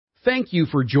Thank you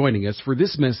for joining us for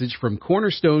this message from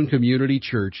Cornerstone Community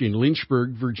Church in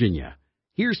Lynchburg, Virginia.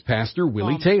 Here's Pastor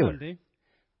Willie Taylor. Sunday,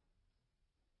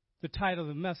 the title of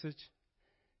the message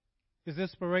is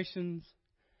Inspirations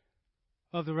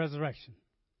of the Resurrection.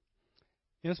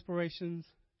 Inspirations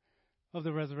of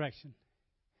the Resurrection.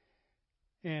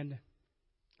 And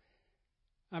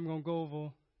I'm going to go over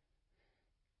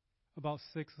about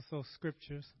 6 or so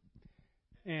scriptures.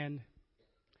 And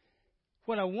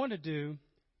what I want to do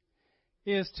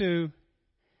is to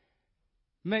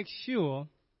make sure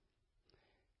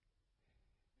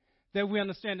that we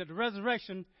understand that the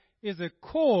resurrection is a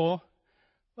core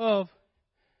of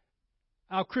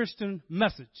our Christian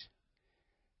message.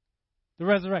 The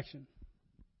resurrection.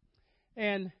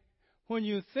 And when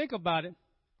you think about it,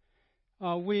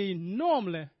 we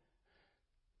normally,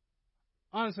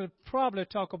 honestly, probably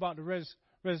talk about the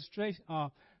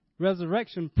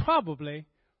resurrection probably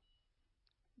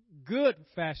good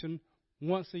fashion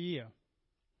once a year,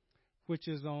 which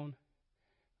is on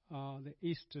the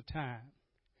Easter time.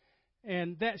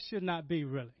 And that should not be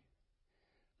really.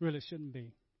 Really shouldn't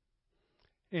be.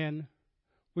 And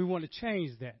we want to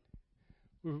change that.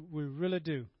 We really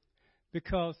do.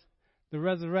 Because the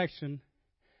resurrection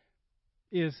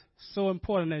is so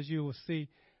important, as you will see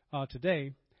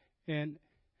today. And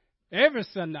every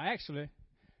Sunday, actually,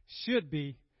 should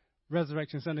be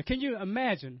Resurrection Sunday. Can you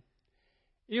imagine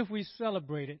if we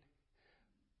celebrated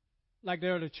like the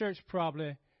early church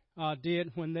probably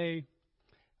did when they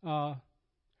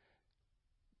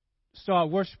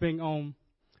started worshiping on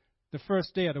the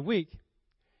first day of the week,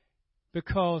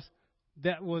 because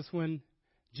that was when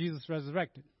Jesus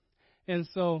resurrected. And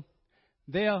so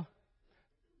they're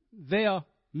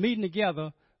meeting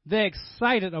together. They're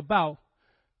excited about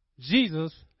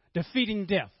Jesus defeating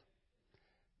death.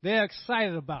 They're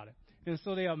excited about it. And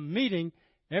so they are meeting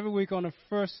every week on the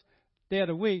first day of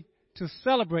the week to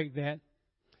celebrate that.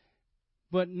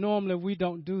 But normally we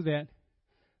don't do that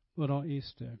but on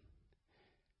Easter.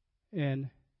 And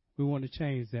we want to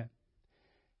change that.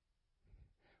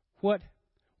 What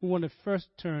we want to first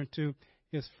turn to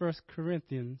is 1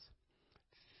 Corinthians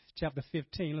chapter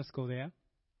 15. Let's go there.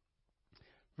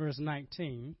 Verse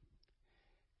 19.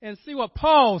 And see what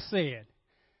Paul said.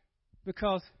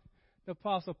 Because the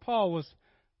Apostle Paul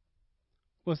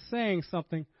was saying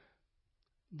something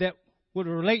that would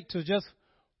relate to just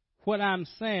what I'm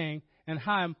saying and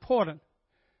how important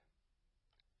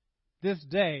this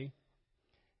day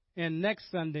and next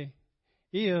Sunday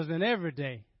is and every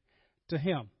day to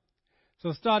him.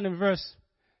 So starting in verse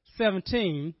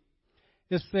 17,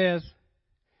 it says,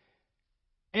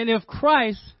 and if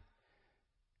Christ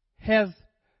has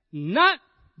not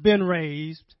been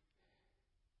raised,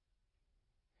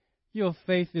 your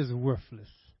faith is worthless.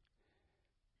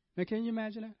 Now, can you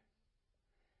imagine that?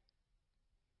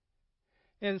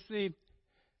 And see,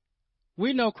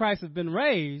 we know Christ has been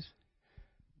raised,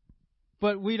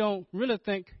 but we don't really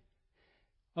think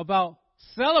about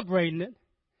celebrating it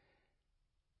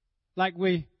like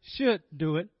we should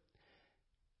do it.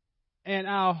 And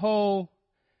our whole,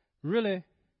 really,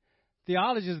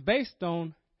 theology is based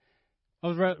on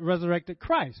a resurrected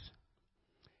Christ.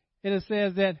 And it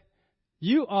says that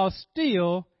you are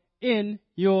still in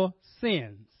your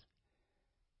sins.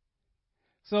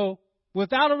 So,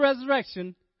 without a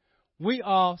resurrection, we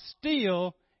are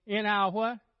still in our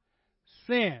what?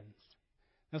 Sins.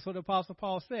 That's what the Apostle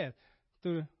Paul said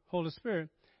through the Holy Spirit.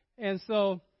 And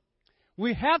so,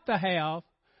 we have to have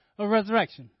a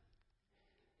resurrection.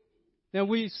 Now,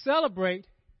 we celebrate,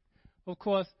 of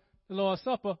course, the Lord's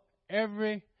Supper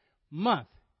every month.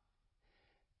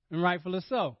 And rightfully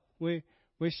so. We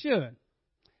should.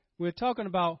 We're talking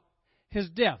about his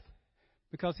death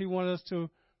because he wanted us to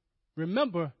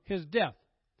remember his death.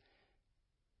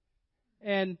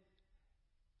 And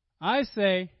I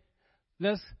say,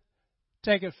 let's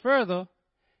take it further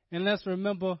and let's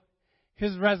remember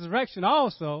his resurrection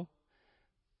also,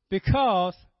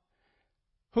 because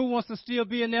who wants to still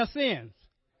be in their sins?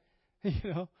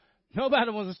 You know,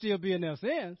 nobody wants to still be in their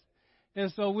sins.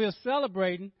 And so we're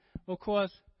celebrating, of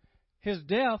course, his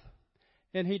death,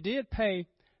 and he did pay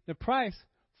the price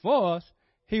for us.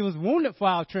 He was wounded for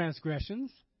our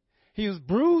transgressions. He was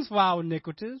bruised for our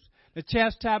iniquities. The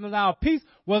chastisement of our peace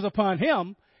was upon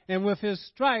him, and with his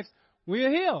stripes we are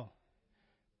healed.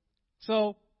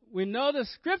 So we know the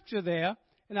scripture there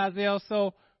in Isaiah.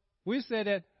 So we say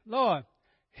that, Lord,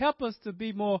 help us to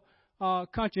be more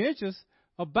conscientious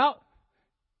about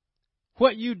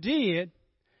what you did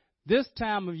this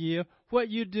time of year, what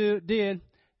you did,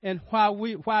 and why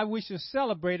we should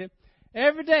celebrate it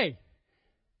every day.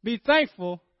 Be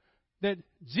thankful that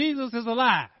Jesus is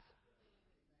alive.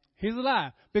 He's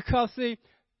alive. Because, see,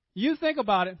 you think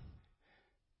about it,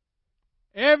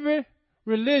 every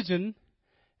religion,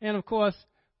 and of course,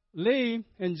 Lee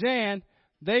and Jan,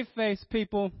 they face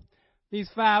people, these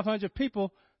 500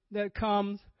 people that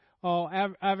comes, or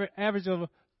average of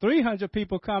 300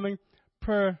 people coming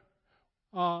per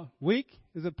week.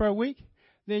 Is it per week?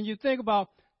 Then you think about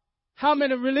how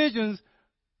many religions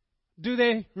do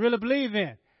they really believe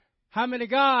in? How many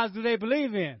gods do they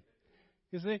believe in?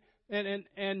 You see?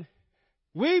 And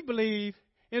we believe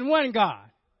in one God.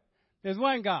 There's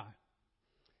one God.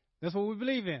 That's what we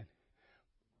believe in.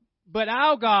 But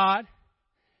our God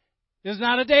is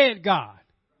not a dead God.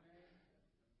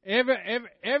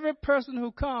 Every person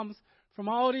who comes from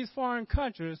all these foreign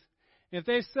countries, if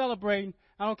they're celebrating,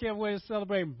 I don't care whether they're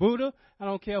celebrating Buddha, I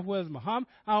don't care whether it's Muhammad,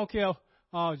 I don't care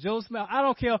Joseph, I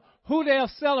don't care who they're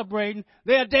celebrating,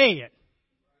 they're dead.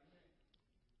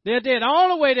 They're dead. The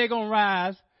only way they're going to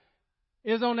rise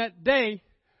is on that day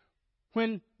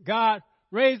when God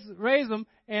raise them,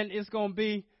 and it's going to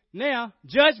be now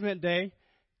Judgment Day,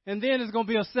 and then it's going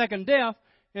to be a second death,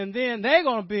 and then they're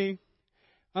going to be,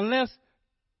 unless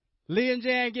Lee and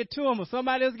Jan get to them or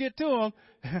somebody else get to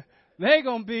them, they're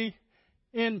going to be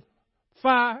in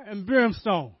fire and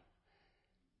brimstone.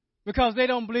 Because they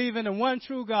don't believe in the one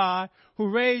true God who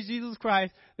raised Jesus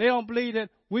Christ. They don't believe that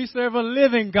we serve a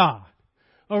living God,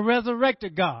 a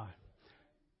resurrected God,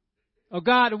 a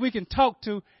God that we can talk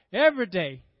to every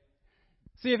day.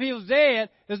 See, if he was dead,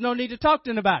 there's no need to talk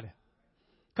to anybody.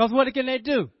 Because what can they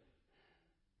do?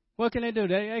 What can they do?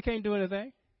 They can't do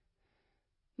anything.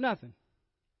 Nothing.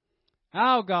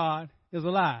 Our God is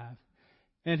alive,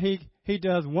 and he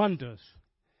does wonders.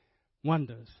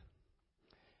 Wonders.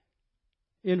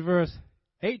 In verse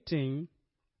 18,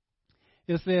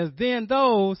 it says, then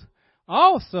those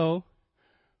also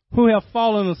who have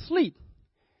fallen asleep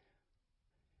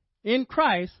in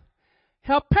Christ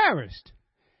have perished.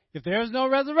 If there is no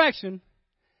resurrection,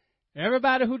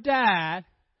 everybody who died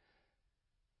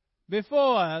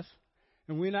before us,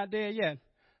 and we're not dead yet,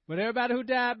 but everybody who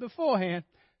died beforehand,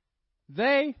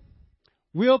 they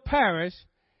will perish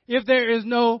if there is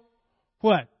no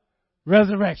what?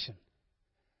 Resurrection.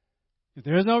 If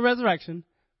there is no resurrection,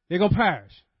 they're going to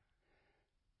perish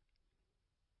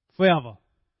forever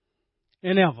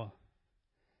and ever.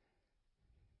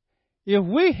 If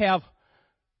we have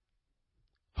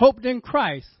hoped in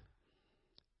Christ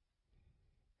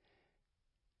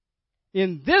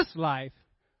in this life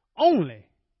only,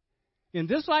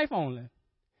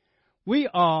 we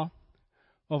are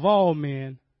of all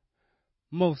men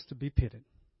most to be pitied.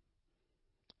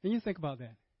 And you think about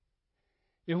that.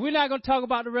 If we're not going to talk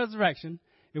about the resurrection,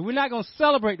 if we're not going to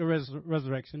celebrate the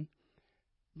resurrection,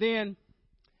 then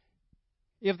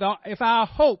if our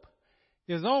hope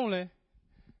is only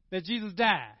that Jesus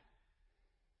died,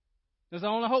 that's the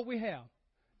only hope we have.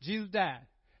 Jesus died.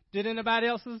 Did anybody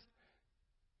else's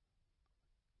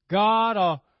God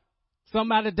or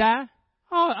somebody die?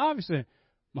 Oh, obviously,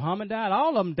 Muhammad died.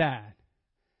 All of them died.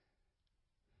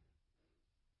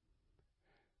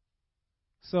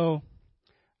 So,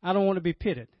 I don't want to be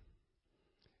pitied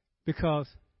because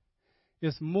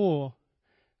it's more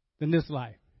than this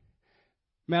life.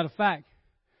 Matter of fact,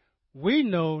 we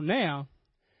know now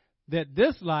that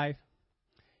this life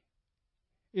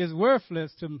is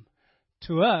worthless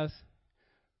to us.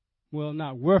 Well,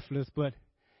 not worthless, but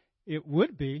it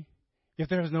would be if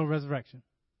there is no resurrection.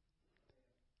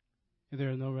 If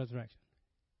there is no resurrection.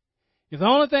 If the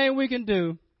only thing we can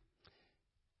do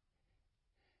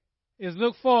is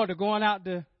look forward to going out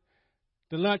to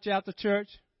lunch after church,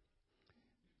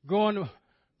 going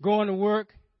to work,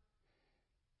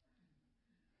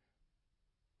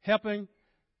 helping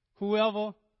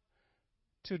whoever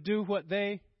to do what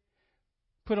they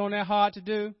put on their heart to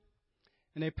do,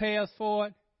 and they pay us for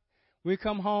it. We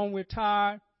come home, we're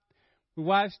tired, we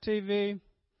watch TV,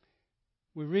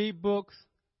 we read books,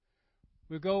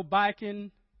 we go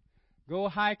biking, go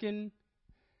hiking,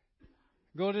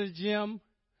 go to the gym,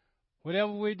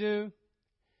 whatever we do,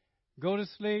 go to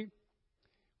sleep,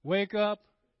 wake up,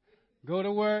 go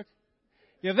to work.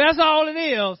 If that's all it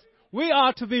is, we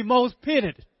ought to be most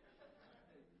pitied.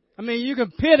 I mean, you can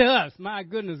pity us, my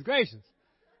goodness gracious.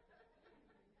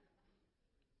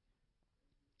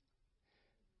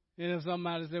 And if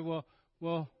somebody said,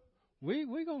 well, we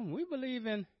believe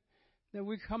in that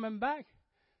we're coming back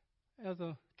as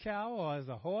a cow or as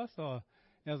a horse or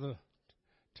as a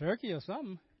turkey or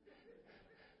something,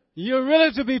 you're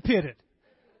really to be pitied,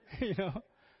 you know.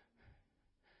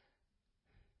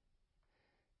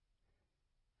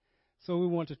 So we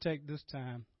want to take this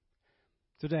time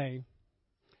today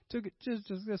to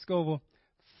just go over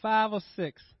 5 or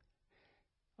 6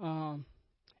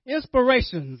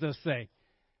 inspirations, let's say,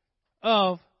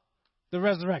 of the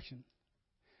resurrection.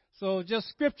 So just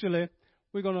scripturally,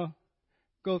 we're going to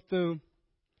go through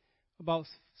about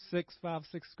 5,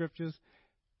 6 scriptures,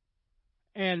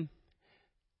 and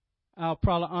I'll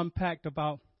probably unpack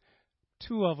about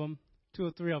 2 or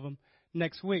 3 of them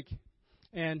next week.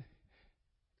 And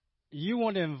you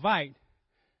want to invite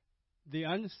the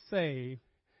unsaved,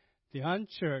 the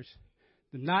unchurched,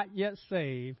 the not yet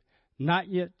saved, not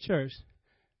yet church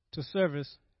to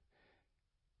service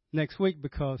next week,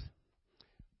 because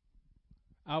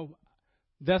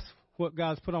that's what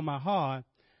God's put on my heart,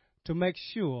 to make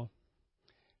sure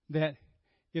that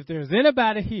if there's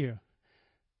anybody here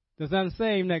that's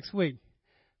unsaved next week,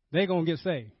 they're going to get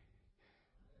saved.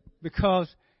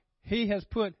 Because He has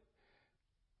put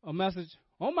a message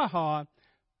on my heart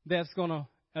that's going to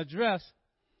address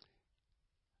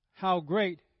how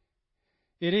great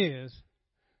it is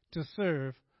to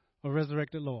serve a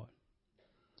resurrected Lord.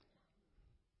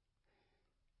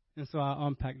 And so I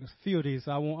unpacked a few of these.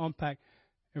 I won't unpack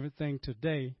everything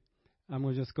today. I'm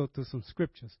going to just go through some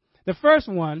scriptures. The first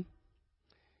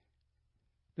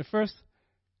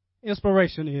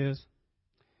inspiration is,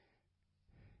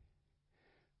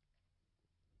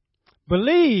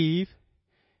 believe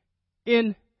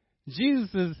in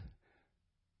Jesus'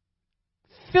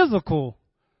 physical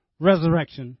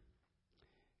resurrection.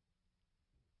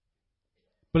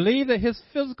 Believe that His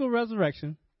physical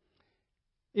resurrection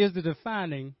is the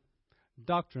defining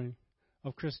doctrine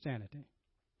of Christianity.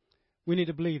 We need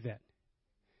to believe that.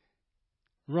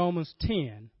 Romans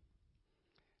 10,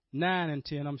 9 and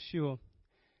 10, I'm sure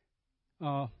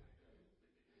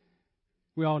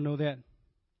we all know that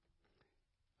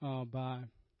by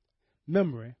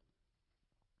memory.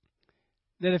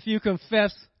 That if you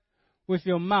confess with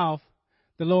your mouth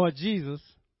the Lord Jesus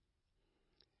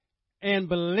and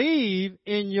believe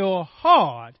in your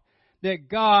heart that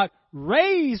God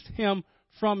raised Him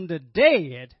from the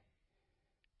dead,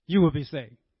 you will be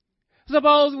saved.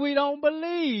 Suppose we don't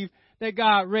believe that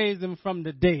God raised Him from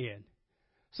the dead.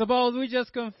 Suppose we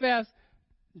just confess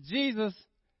Jesus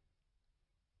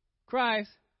Christ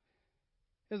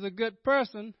is a good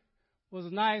person, was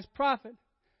a nice prophet,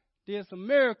 did some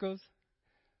miracles,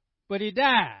 but He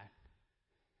died.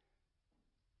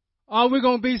 Are we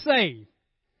going to be saved?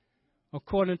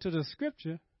 According to the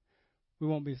scripture, we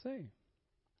won't be saved.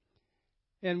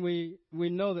 And we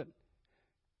know that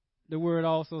the word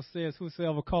also says,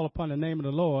 whosoever call upon the name of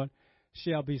the Lord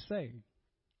shall be saved.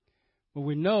 But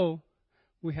we know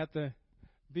we have to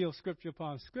build scripture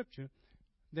upon scripture,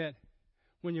 that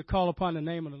when you call upon the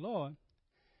name of the Lord,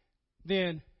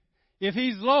 then if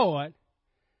He's Lord,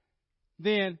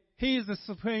 then He's the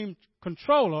supreme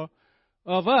controller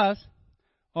of us,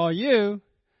 or you,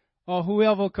 or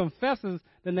whoever confesses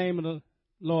the name of the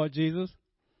Lord Jesus.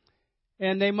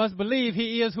 And they must believe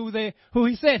He is who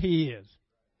He said He is.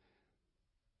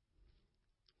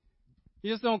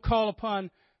 You just don't call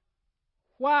upon.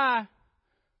 Why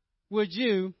would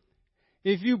you,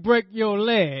 if you break your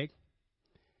leg,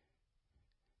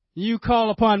 you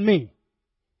call upon me?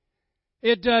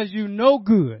 It does you no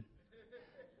good.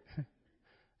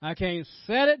 I can't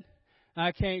set it.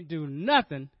 I can't do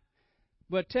nothing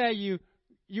but tell you,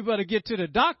 you better get to the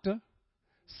doctor,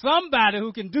 somebody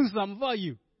who can do something for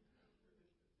you.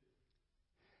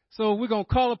 So we're going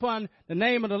to call upon the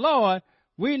name of the Lord.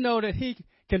 We know that He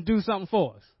can do something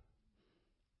for us.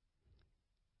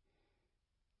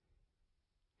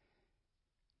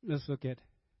 Let's look at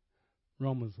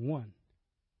Romans 1.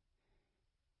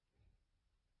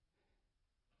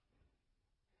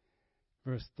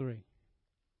 Verse 3.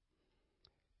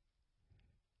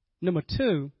 Number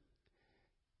 2,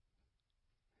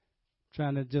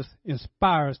 trying to just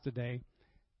inspire us today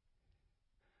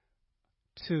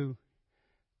to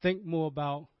think more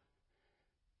about,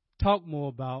 talk more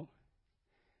about,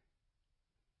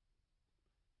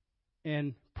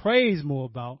 and praise more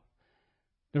about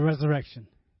the resurrection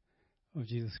of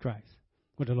Jesus Christ,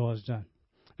 what the Lord has done.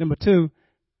 Number 2,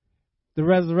 the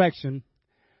resurrection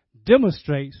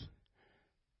demonstrates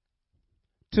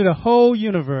to the whole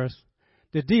universe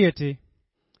the deity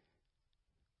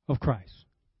of Christ.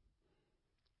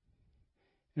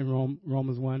 In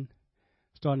Romans 1,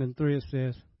 starting in 3, it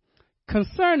says,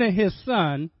 concerning His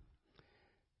Son,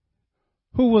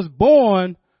 who was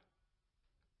born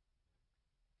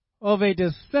of a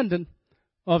descendant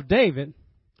of David,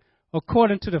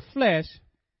 according to the flesh,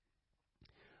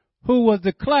 who was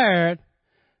declared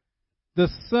the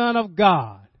Son of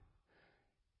God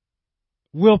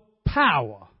with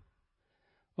power.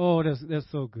 Oh,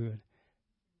 that's so good.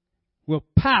 With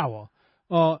power.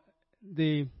 Or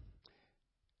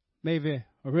maybe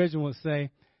original would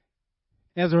say,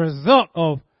 as a result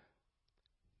of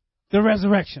the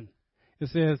resurrection. It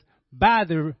says by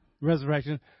the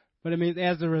resurrection, but it means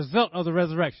as a result of the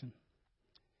resurrection.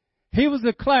 He was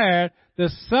declared the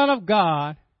Son of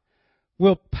God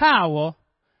with power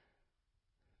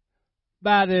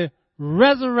by the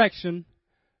resurrection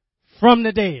from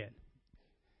the dead.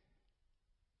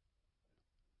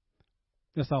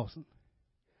 That's awesome.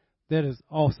 That is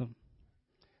awesome.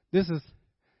 This is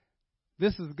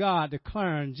God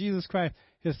declaring Jesus Christ,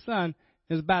 his Son,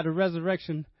 is by the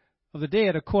resurrection of the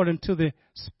dead according to the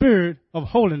Spirit of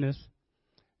holiness,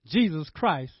 Jesus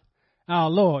Christ, our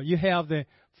Lord. You have the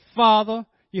Father,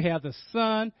 you have the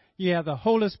Son, you have the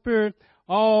Holy Spirit,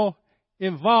 all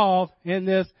involved in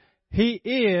this. He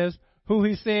is who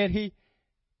he said he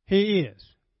is.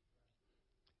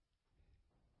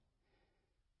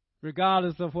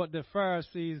 Regardless of what the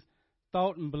Pharisees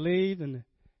thought and believed and the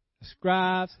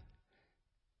scribes,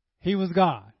 he was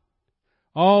God,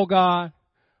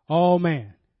 all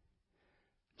man.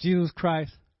 Jesus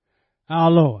Christ, our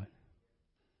Lord.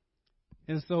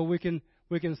 And so we can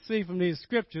see from these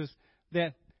scriptures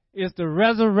that it's the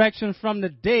resurrection from the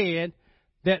dead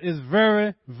that is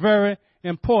very, very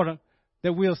important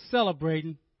that we're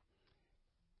celebrating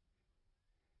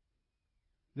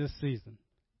this season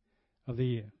of the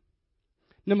year.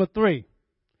 Number 3.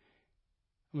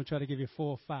 I'm going to try to give you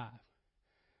 4 or 5.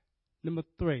 Number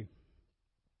 3.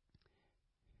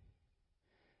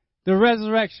 The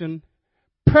resurrection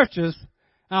purchased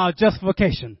our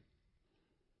justification.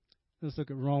 Let's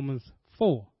look at Romans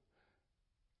 4.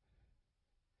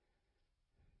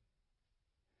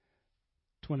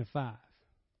 25.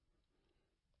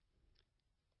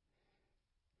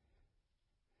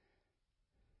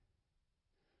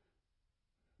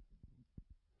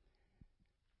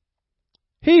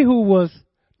 He who was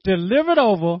delivered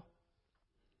over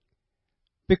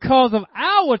because of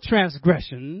our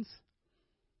transgressions,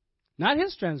 not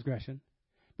his transgression,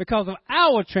 because of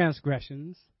our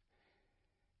transgressions,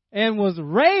 and was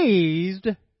raised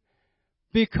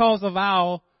because of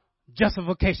our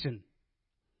justification.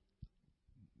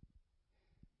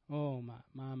 Oh, my.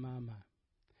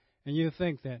 And you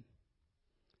think that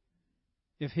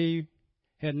if he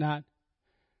had not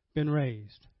been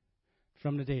raised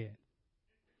from the dead,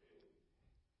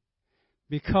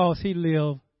 because he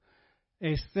lived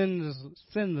a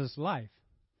sinless life,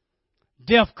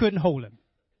 death couldn't hold him.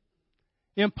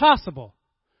 Impossible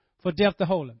for death to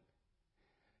hold him.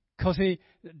 Because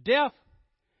death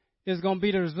is going to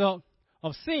be the result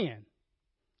of sin.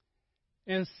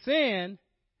 And sin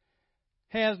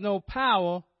has no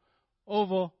power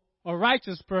over a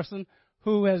righteous person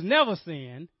who has never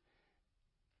sinned.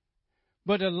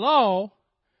 But the law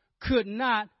could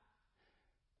not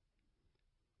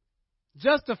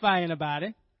justify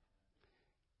anybody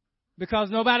because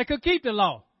nobody could keep the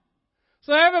law.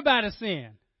 So everybody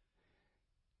sinned.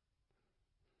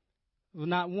 Well,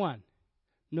 not one.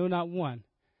 No, not one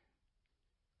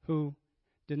who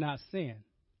did not sin.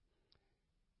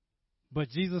 But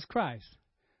Jesus Christ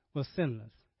was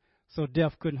sinless, so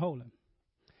death couldn't hold him.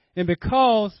 And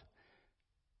because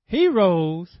he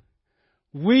rose,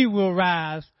 we will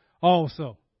rise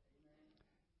also.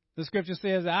 The scripture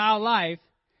says that our life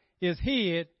is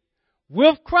hid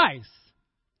with Christ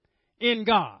in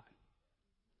God.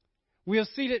 We are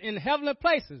seated in heavenly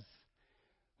places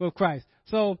with Christ.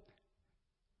 So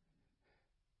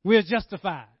we are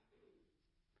justified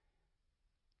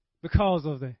because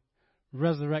of the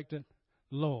resurrected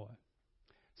Lord.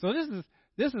 So this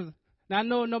is. Now I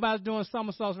know nobody's doing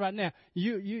somersaults right now.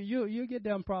 You get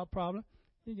there, problem.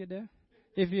 You get there.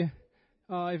 If you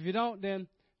don't, then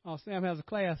Sam has a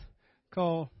class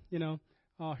called hearing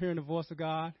the voice of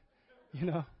God.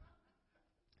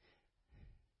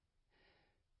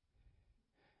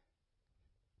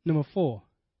 Number 4.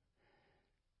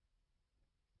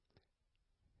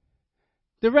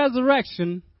 The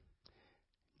resurrection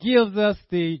gives us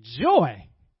the joy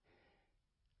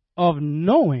of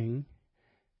knowing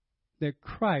that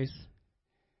Christ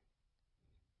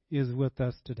is with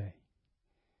us today.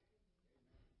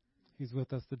 He's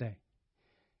with us today.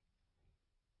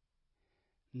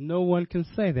 No one can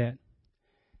say that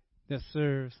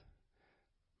serves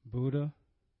Buddha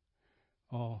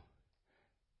or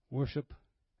worship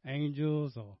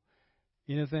angels or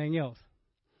anything else.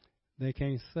 They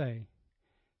can't say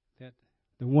that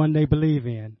the one they believe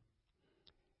in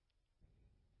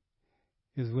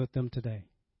is with them today.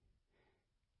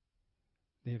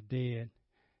 They're dead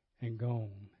and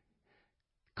gone.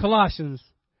 Colossians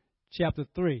chapter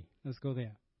 3. Let's go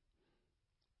there.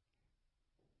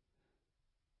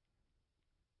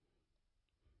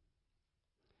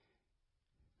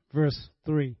 verse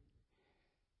 3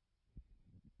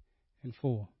 and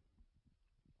 4.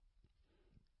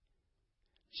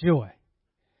 Joy.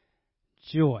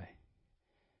 Joy.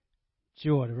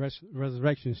 Joy. The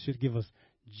resurrection should give us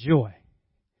joy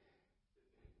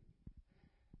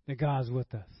that God's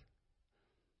with us.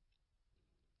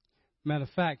 Matter of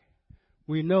fact,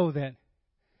 we know that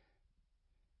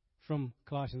from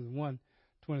Colossians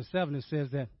 1:27 it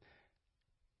says that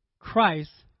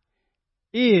Christ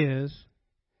is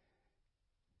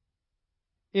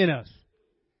in us.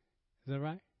 Is that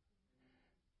right?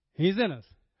 He's in us.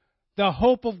 The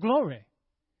hope of glory.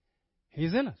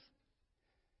 He's in us.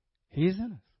 He's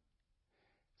in us.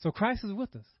 So Christ is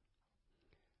with us.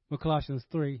 But Colossians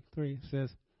 3:3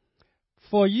 says,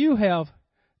 "For you have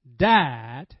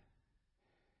died,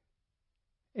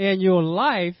 and your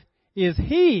life is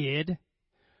hid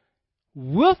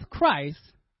with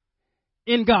Christ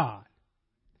in God."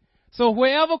 So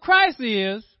wherever Christ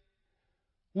is,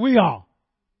 we are.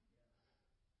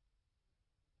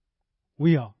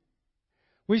 We are.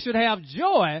 We should have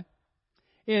joy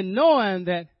in knowing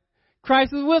that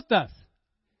Christ is with us.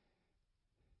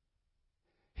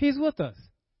 He's with us.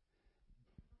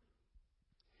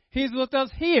 He's with us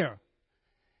here.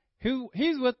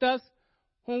 He's with us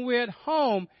when we're at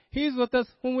home. He's with us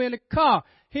when we're in the car.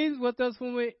 He's with us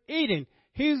when we're eating.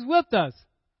 He's with us.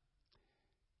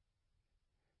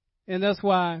 And that's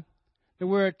why the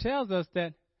Word tells us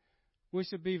that we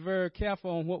should be very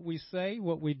careful on what we say,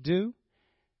 what we do,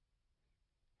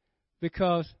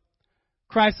 because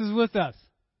Christ is with us.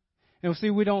 And see,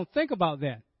 we don't think about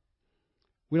that.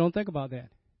 We don't think about that.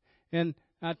 And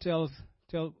I tell us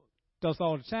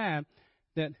all the time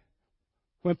that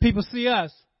when people see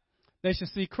us, they should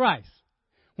see Christ.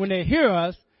 When they hear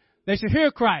us, they should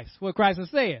hear Christ, what Christ has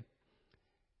said.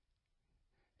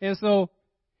 And so,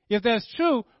 if that's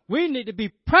true, we need to be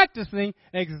practicing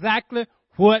exactly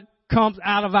what comes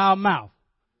out of our mouth.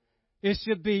 It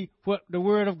should be what the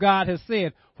Word of God has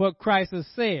said, what Christ has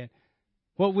said.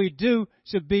 What we do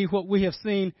should be what we have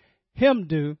seen Him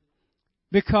do,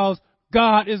 because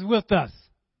God is with us.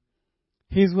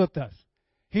 He's with us.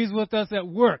 He's with us at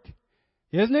work,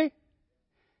 isn't He?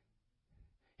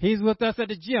 He's with us at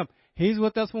the gym. He's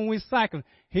with us when we're cycling.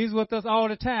 He's with us all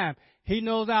the time. He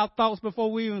knows our thoughts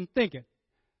before we even think it.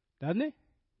 Doesn't He?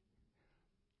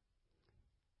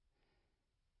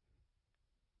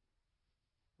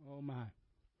 Oh, my.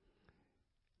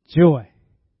 Joy.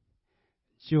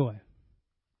 Joy.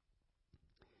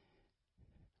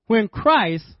 When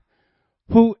Christ,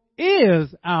 who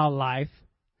is our life,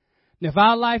 and if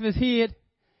our life is hid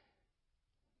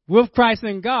with Christ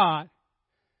in God,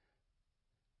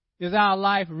 is our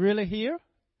life really here?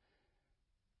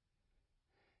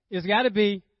 It's got to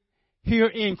be here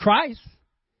in Christ,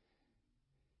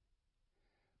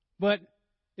 but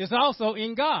it's also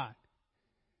in God.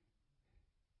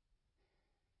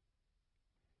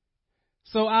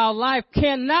 So our life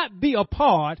cannot be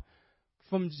apart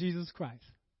from Jesus Christ.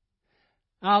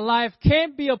 Our life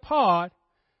can't be apart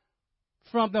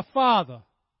from the Father.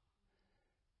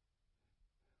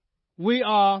 We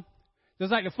are,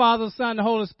 just like the Father, the Son, and the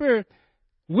Holy Spirit,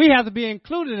 we have to be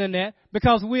included in that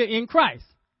because we're in Christ.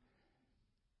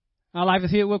 Our life is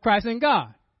here with Christ in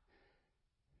God.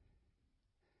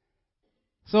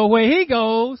 So where He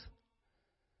goes,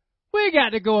 we got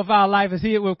to go if our life is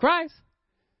here with Christ.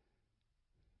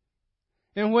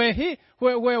 And where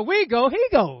we go, He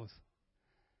goes.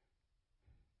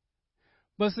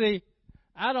 But see,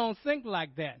 I don't think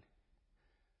like that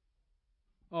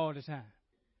all the time.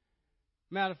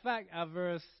 Matter of fact, I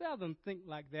very seldom think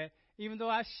like that, even though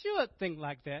I should think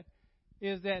like that,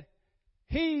 is that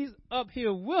He's up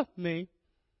here with me.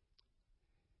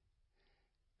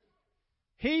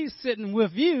 He's sitting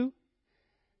with you.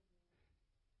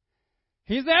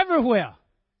 He's everywhere.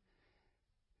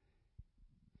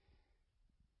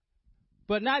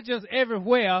 But not just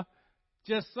everywhere,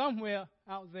 just somewhere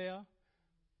out there,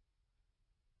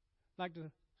 like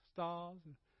the stars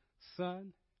and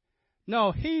sun.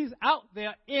 No, He's out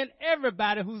there in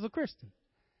everybody who's a Christian,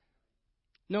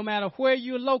 no matter where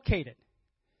you're located.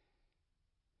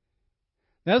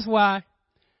 That's why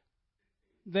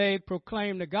they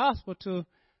proclaim the gospel to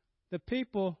the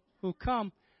people who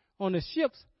come on the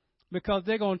ships, because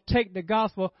they're going to take the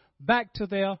gospel back to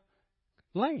their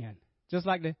land, just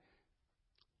like the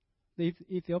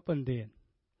Ethiopian did,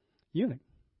 eunuch.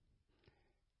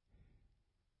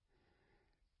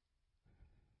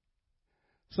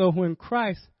 So when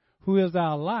Christ, who is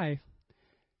our life,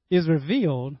 is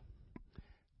revealed,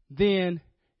 then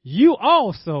you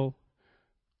also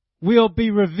will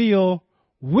be revealed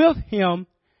with Him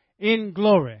in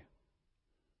glory.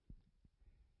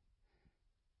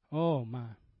 Oh, my.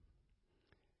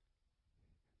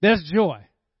 That's joy.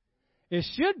 It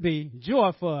should be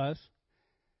joy for us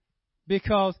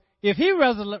because if he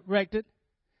resurrected,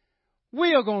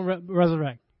 we are going to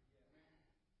resurrect.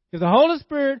 If the Holy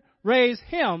Spirit raised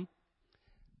him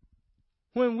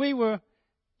when we were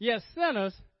yet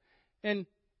sinners and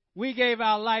we gave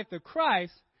our life to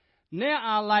Christ, now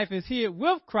our life is here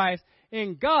with Christ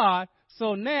in God.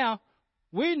 So now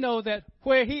we know that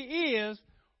where he is,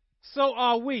 so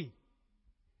are we.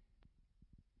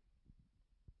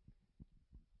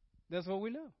 That's what we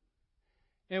know.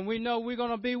 And we know we're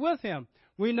going to be with him.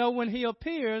 We know when he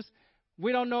appears,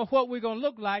 we don't know what we're going to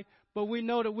look like, but we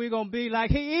know that we're going to be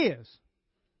like he is.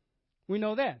 We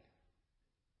know that.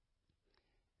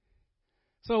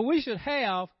 So we should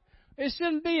have, it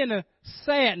shouldn't be in a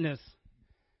sadness,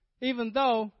 even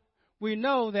though we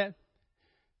know that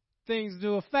things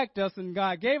do affect us and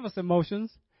God gave us emotions.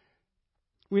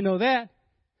 We know that.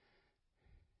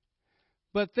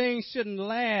 But things shouldn't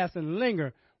last and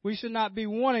linger. We should not be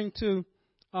wanting to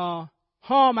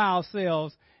harm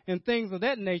ourselves and things of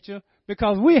that nature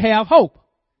because we have hope.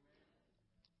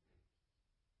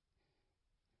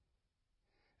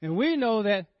 And we know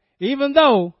that even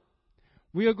though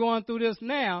we are going through this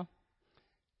now,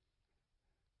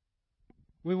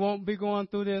 we won't be going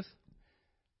through this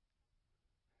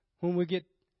when we get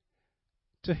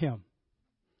to him,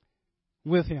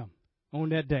 with him on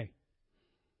that day.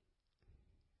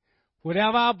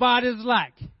 Whatever our body's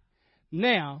like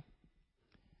now,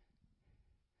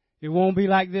 it won't be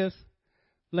like this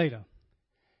later.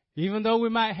 Even though we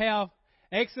might have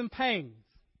aches and pains,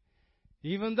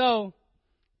 even though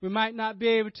we might not be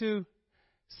able to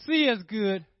see as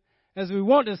good as we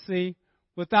want to see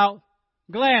without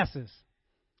glasses,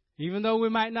 even though we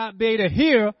might not be able to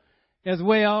hear as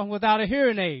well without a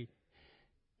hearing aid.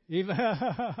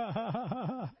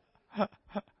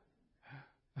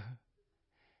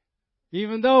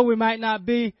 Even though we might not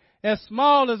be as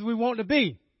small as we want to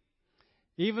be.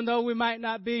 Even though we might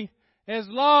not be as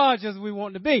large as we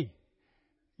want to be.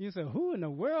 You say, who in the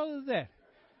world is that?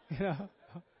 You know,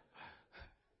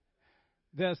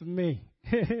 that's me.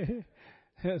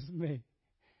 That's me.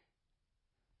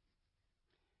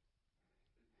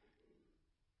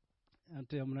 I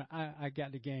tell them I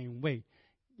got to gain weight.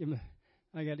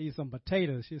 I got to eat some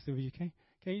potatoes. She said, well, you can't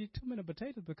eat too many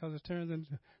potatoes because it turns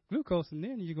into glucose, and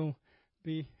then you're going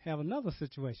to have another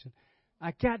situation.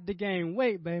 I got to gain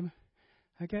weight, baby.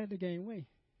 I got to gain weight.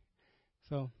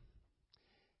 So.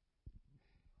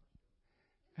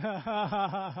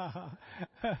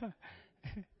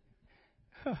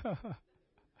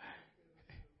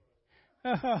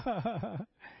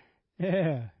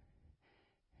 Yeah.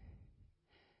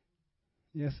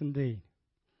 Yes, indeed.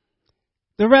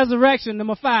 The resurrection,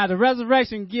 number 5, the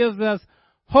resurrection gives us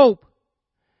hope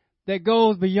that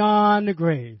goes beyond the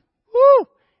grave. Woo!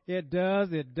 It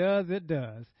does, it does, it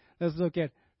does. Let's look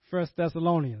at 1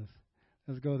 Thessalonians.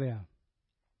 Let's go there.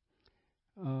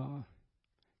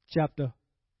 Chapter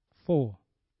 4,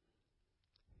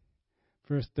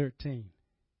 verse 13.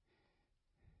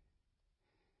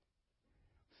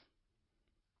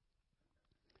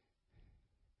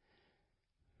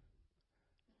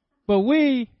 But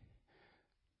we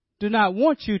do not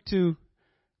want you to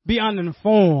be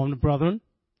uninformed, brethren,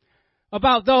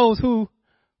 about those who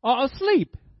are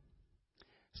asleep,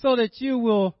 so that you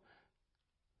will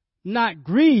not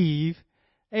grieve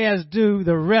as do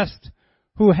the rest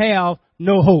who have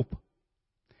no hope.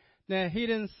 Now, he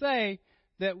didn't say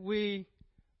that we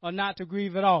are not to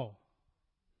grieve at all.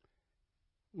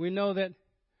 We know that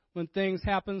when things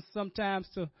happen sometimes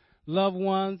to loved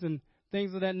ones and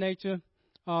things of that nature,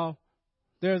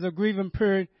 there's a grieving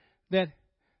period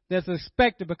that's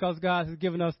expected because God has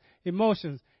given us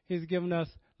emotions. He's given us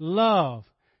love.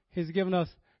 He's given us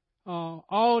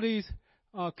all these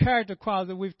character qualities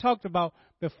that we've talked about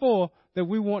before that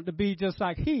we want to be just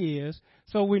like He is.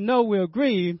 So we know we'll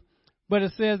grieve, but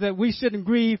it says that we shouldn't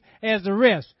grieve as the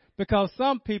rest because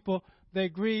some people, they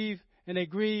grieve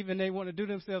and they want to do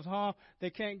themselves harm. They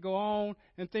can't go on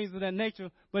and things of that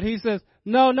nature. But he says,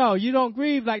 no, you don't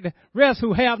grieve like the rest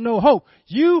who have no hope.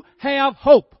 You have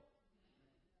hope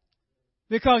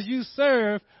because you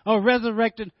serve a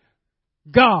resurrected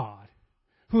God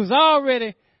who's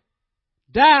already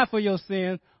died for your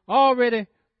sins, already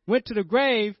went to the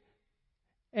grave,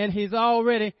 and he's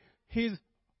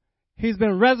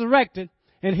been resurrected,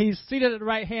 and he's seated at the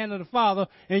right hand of the Father,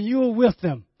 and you are with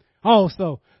them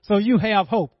also. So you have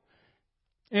hope.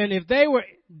 And if they were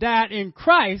died in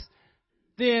Christ,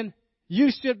 then you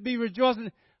should be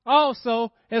rejoicing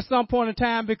also at some point in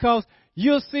time because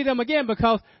you'll see them again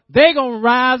because they're going to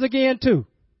rise again too.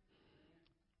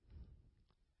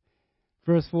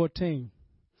 Verse 14.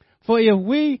 For if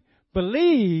we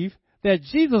believe that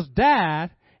Jesus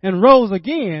died and rose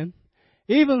again,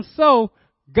 even so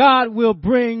God will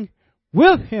bring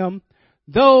with him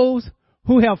those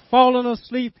who have fallen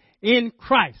asleep in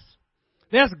Christ.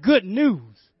 That's good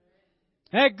news.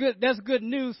 That's good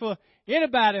news for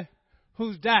anybody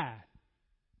who's died.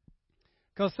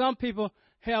 Because some people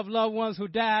have loved ones who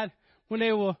died when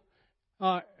they were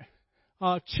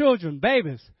children,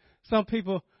 babies. Some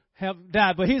people have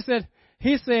died. But he says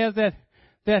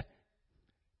that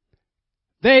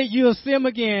you'll see them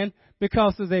again,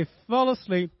 because as they fall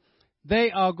asleep,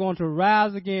 they are going to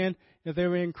rise again if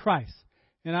they're in Christ.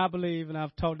 And I believe, and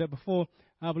I've taught that before,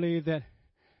 I believe that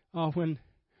when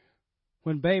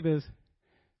babies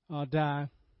die,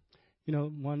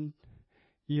 1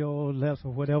 year old less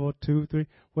or whatever, 2, 3,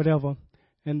 whatever,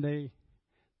 and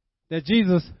that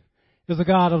Jesus is a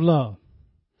God of love.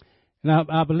 And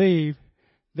I believe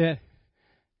that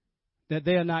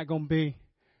they are not going to be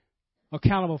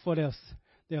accountable for their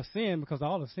sin, because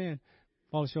all have sinned,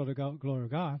 fall short of the glory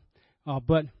of God.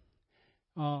 But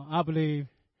I believe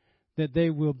that they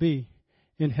will be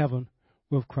in heaven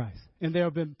with Christ. And there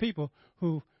have been people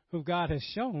who God has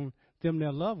shown them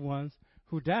their loved ones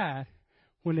who died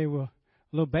when they were a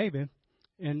little baby,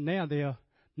 and now they are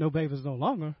no babies no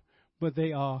longer, but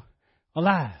they are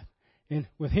alive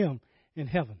with him in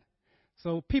heaven.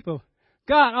 So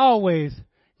God always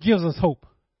gives us hope.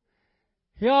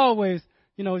 He always,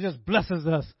 just blesses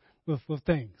us with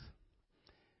things.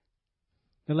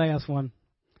 The last one,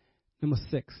 number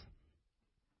 6.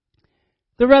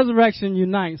 The resurrection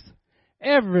unites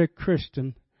every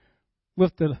Christian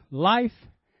with the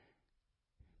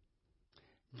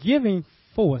life-giving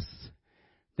force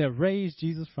that raised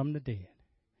Jesus from the dead.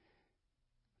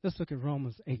 Let's look at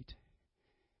Romans 8.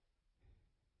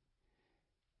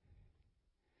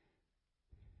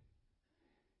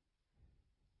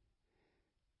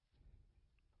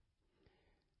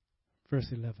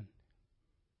 Verse 11.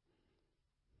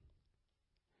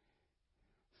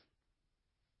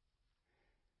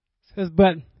 It says,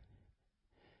 but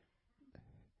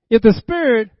if the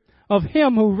spirit of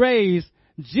him who raised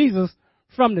Jesus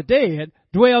from the dead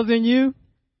dwells in you,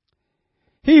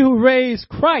 he who raised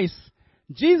Christ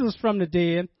Jesus from the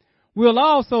dead will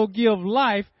also give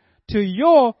life to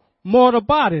your mortal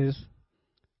bodies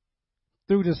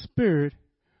through the Spirit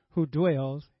who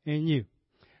dwells in you.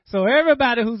 So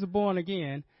everybody who's born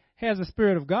again has the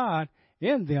Spirit of God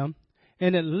in them,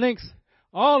 and it links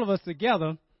all of us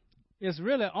together. It's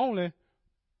really only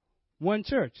one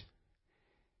church.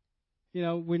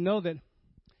 We know that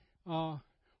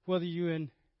whether you're in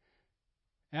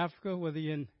Africa, whether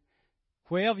you're in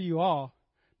wherever you are,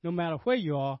 no matter where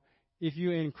you are, if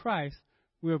you're in Christ,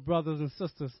 we're brothers and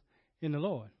sisters in the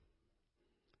Lord.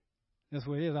 That's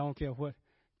what it is. I don't care what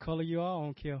color you are. I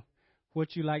don't care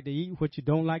what you like to eat, what you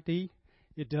don't like to eat.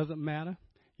 It doesn't matter.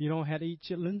 You don't have to eat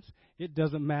chitlins. It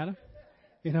doesn't matter.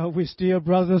 We're still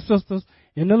brothers and sisters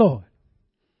in the Lord.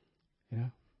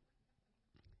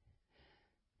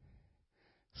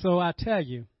 So I tell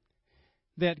you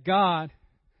that God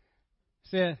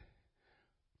said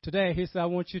today, he said, I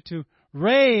want you to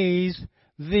raise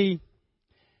the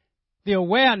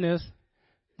awareness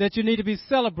that you need to be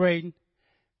celebrating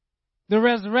the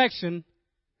resurrection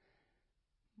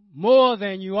more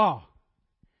than you are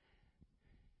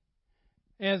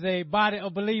as a body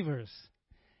of believers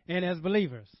and as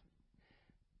believers.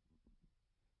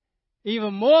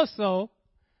 Even more so,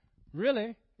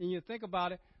 really, when you think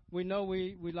about it, we know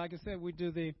we like I said, we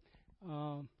do the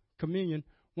communion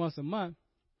once a month.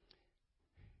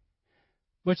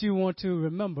 But you want to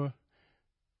remember,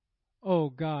 oh,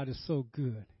 God is so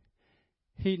good.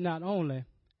 He not only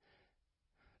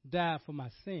died for my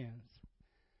sins,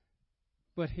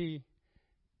 but he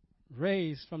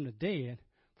raised from the dead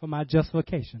for my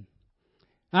justification.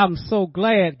 I'm so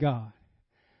glad, God,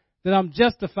 that I'm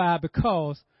justified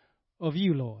because of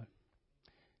you, Lord.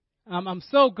 I'm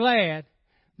so glad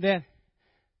that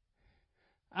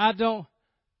I don't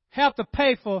have to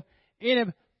pay for any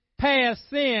past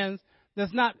sins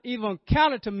that's not even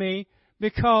counted to me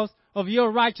because of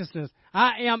your righteousness.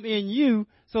 I am in you,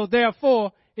 so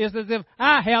therefore it's as if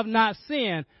I have not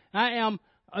sinned. I am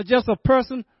just a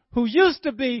person who used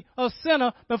to be a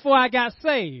sinner before I got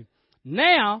saved.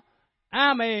 Now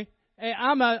I'm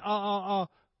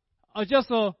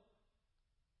just a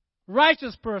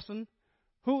righteous person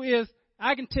who is,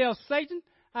 I can tell Satan,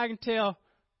 I can tell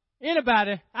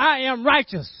anybody, I am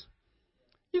righteous.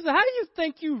 You say, how do you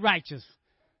think you righteous?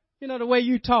 The way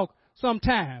you talk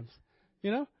sometimes.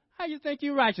 How do you think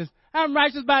you righteous? I'm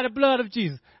righteous by the blood of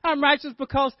Jesus. I'm righteous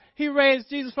because he raised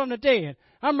Jesus from the dead.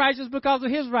 I'm righteous because of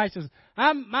his righteousness.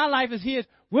 My life is hid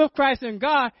with Christ in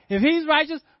God. If he's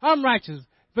righteous, I'm righteous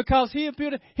because he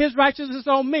imputed his righteousness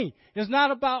on me. It's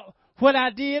not about what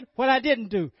I did, what I didn't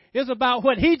do. It's about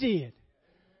what he did.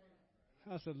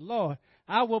 I said, Lord,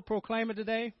 I will proclaim it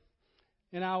today,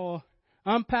 and I will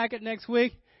unpack it next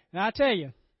week. And I tell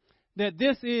you that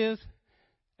this is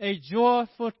a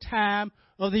joyful time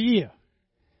of the year.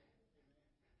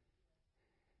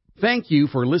 Thank you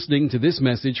for listening to this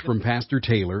message from Pastor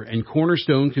Taylor and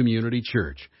Cornerstone Community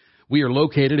Church. We are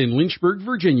located in Lynchburg,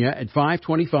 Virginia at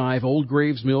 525 Old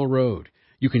Graves Mill Road.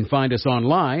 You can find us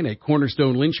online at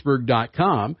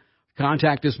cornerstonelynchburg.com,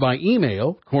 contact us by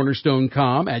email,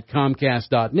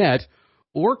 cornerstonecom@comcast.net,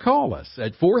 or call us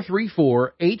at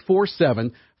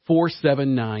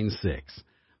 434-847-4796.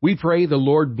 We pray the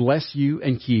Lord bless you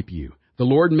and keep you. The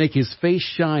Lord make his face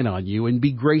shine on you and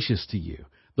be gracious to you.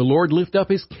 The Lord lift up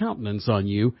his countenance on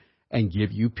you and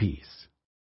give you peace.